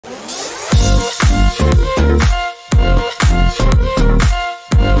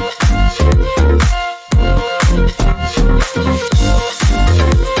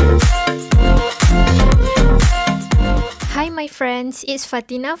friends, it's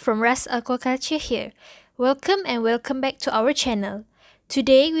Fatina from Ras Aquaculture here. Welcome back to our channel.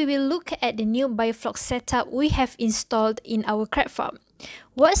 Today we will look at the new biofloc setup we have installed in our crab farm.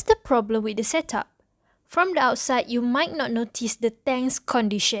 What's the problem with the setup? From the outside, you might not notice the tank's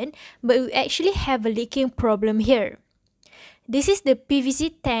condition, but we actually have a leaking problem here. This is the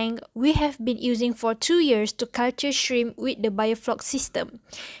PVC tank we have been using for 2 years to culture shrimp with the biofloc system.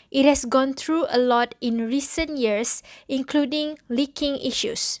 It has gone through a lot in recent years, including leaking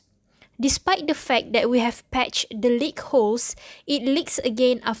issues. Despite the fact that we have patched the leak holes, it leaks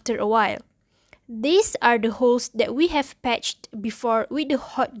again after a while. These are the holes that we have patched before with the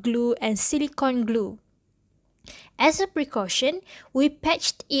hot glue and silicone glue. As a precaution, we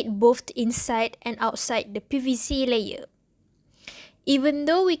patched it both inside and outside the PVC layer. Even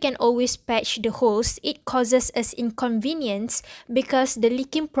though we can always patch the holes, it causes us inconvenience because the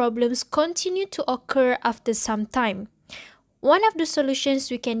leaking problems continue to occur after some time. One of the solutions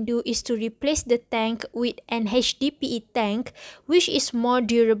we can do is to replace the tank with an HDPE tank, which is more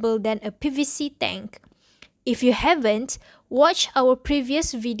durable than a PVC tank. If you haven't, watch our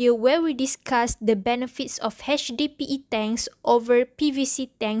previous video where we discussed the benefits of HDPE tanks over PVC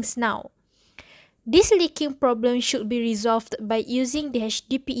tanks now. This leaking problem should be resolved by using the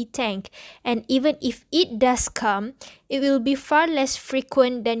HDPE tank, and even if it does come, it will be far less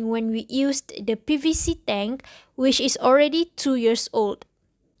frequent than when we used the PVC tank, which is already 2 years old.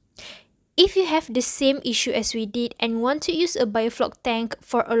 If you have the same issue as we did and want to use a biofloc tank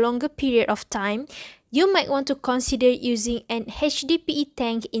for a longer period of time, you might want to consider using an HDPE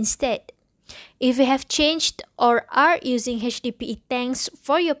tank instead. If you have changed or are using HDPE tanks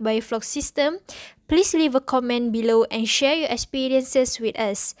for your biofloc system, please leave a comment below and share your experiences with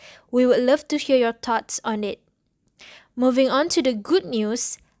us. We would love to hear your thoughts on it. Moving on to the good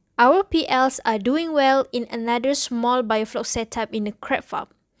news, our PLs are doing well in another small biofloc setup in the crab farm.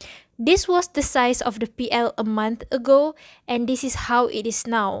 This was the size of the PL a month ago, and this is how it is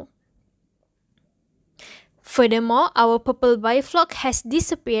now. Furthermore, our purple biofloc has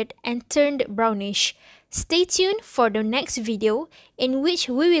disappeared and turned brownish. Stay tuned for the next video in which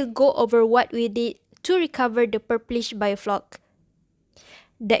we will go over what we did to recover the purplish biofloc.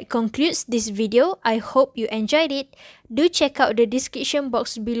 That concludes this video. I hope you enjoyed it. Do check out the description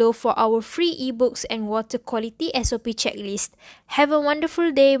box below for our free ebooks and water quality SOP checklist. Have a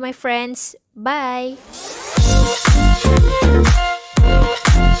wonderful day, my friends. Bye!